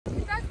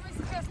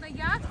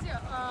яхте,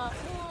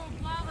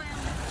 плаваем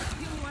с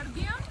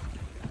Георгием.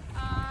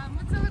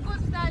 Мы целый год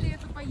ждали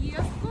эту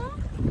поездку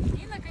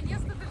и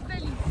наконец-то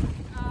дождались.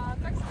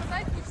 Так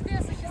сказать, мечты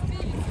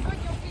осуществились.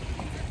 Сегодня у Феди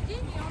день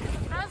рождения, и он это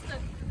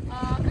празднует,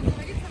 как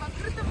говорится, в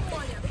открытом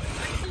море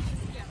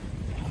практически.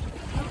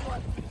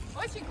 Вот.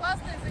 Очень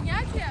классное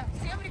занятие,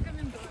 всем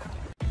рекомендую.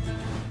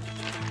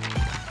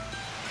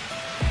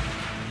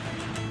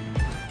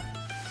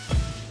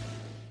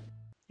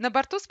 На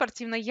борту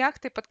спортивной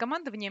яхты под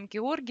командованием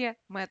Георгия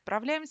мы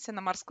отправляемся на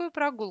морскую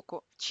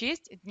прогулку в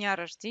честь дня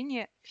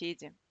рождения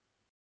Феди.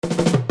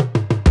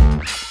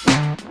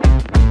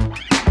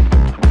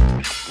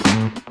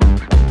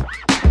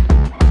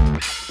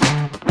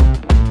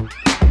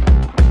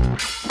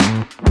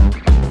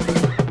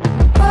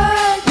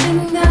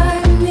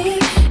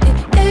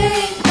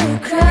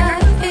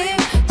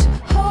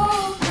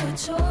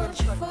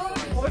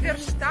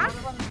 Оверштаг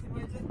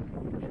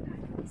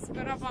с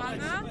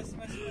каравана.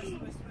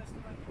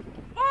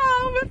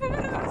 Вау, вы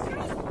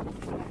поворачиваете!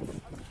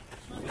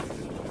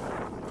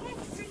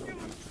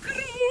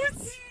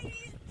 Круть!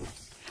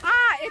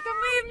 Это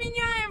мы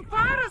меняем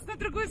парус на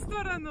другую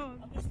сторону.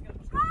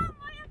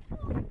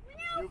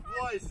 Не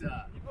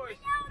бойся!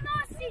 Меня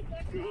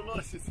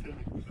уносит!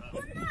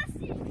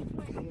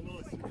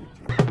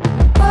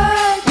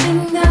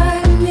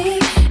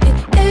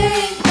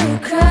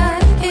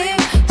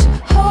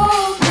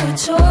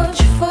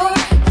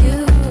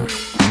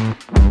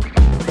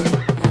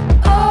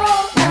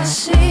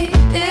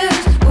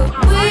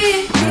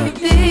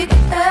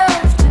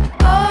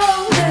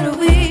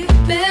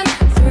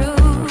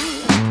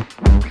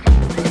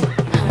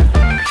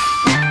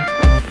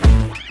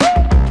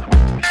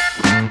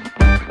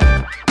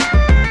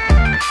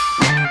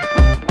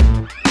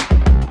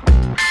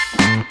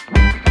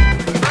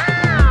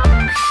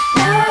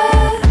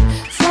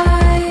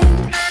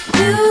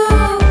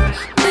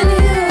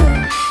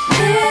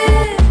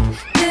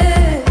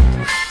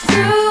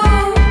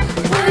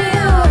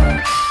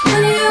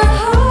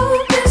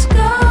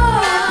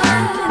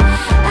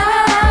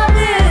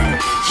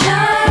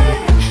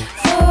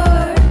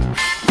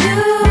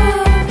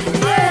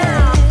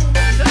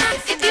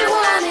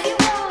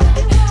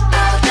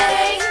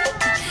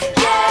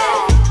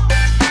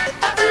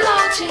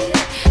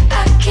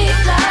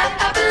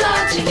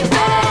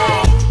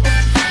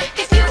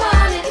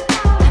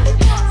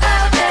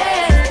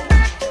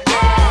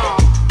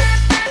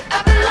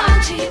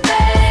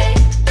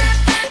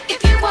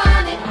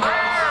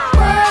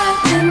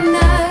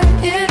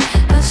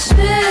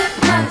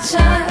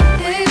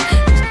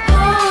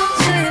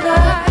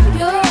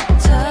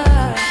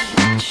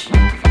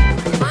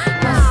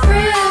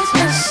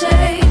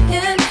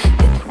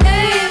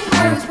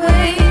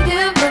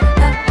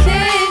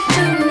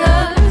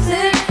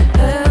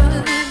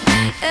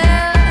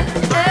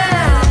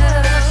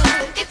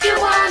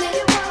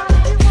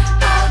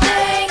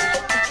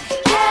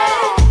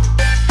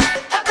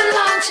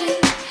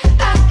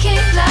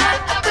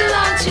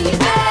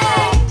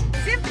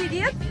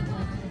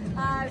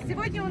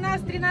 Сегодня у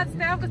нас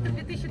 13 августа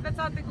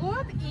 2020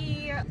 год,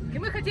 и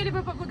мы хотели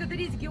бы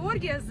поблагодарить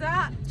Георгия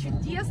за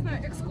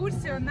чудесную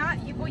экскурсию на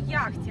его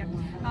яхте.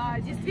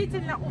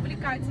 Действительно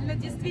увлекательно,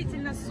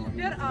 действительно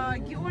супер.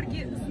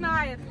 Георгий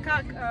знает,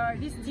 как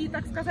вести,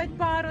 так сказать,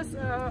 парус.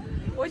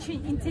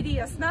 Очень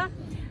интересно.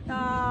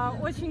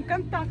 Очень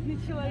контактный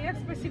человек.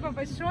 Спасибо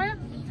большое.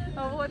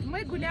 Вот,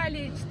 мы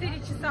гуляли 4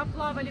 часа,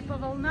 плавали по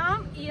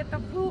волнам, и это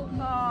был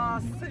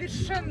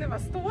совершенный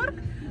восторг.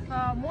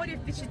 Море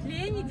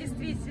впечатлений,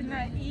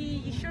 действительно.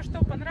 И еще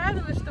что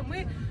понравилось, что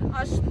мы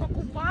аж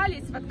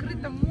покупались в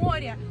открытом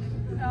море.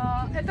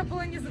 Это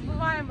было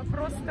незабываемо,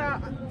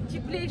 просто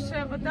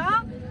теплейшая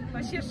вода,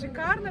 вообще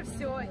шикарно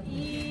все.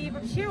 И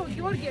вообще у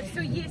Георгия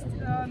все есть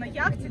на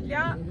яхте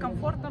для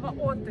комфортного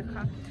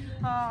отдыха.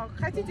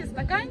 Хотите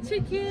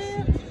стаканчики,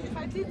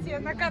 хотите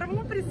на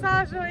корму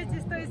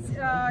присаживайтесь. То есть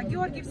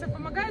Георгий все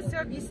помогает, все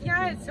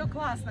объясняет, все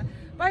классно.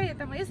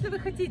 Поэтому, если вы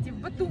хотите в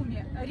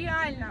Батуми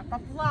реально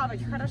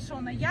поплавать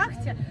хорошо на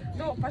яхте,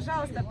 то,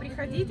 пожалуйста,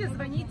 приходите,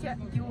 звоните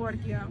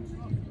Георгию.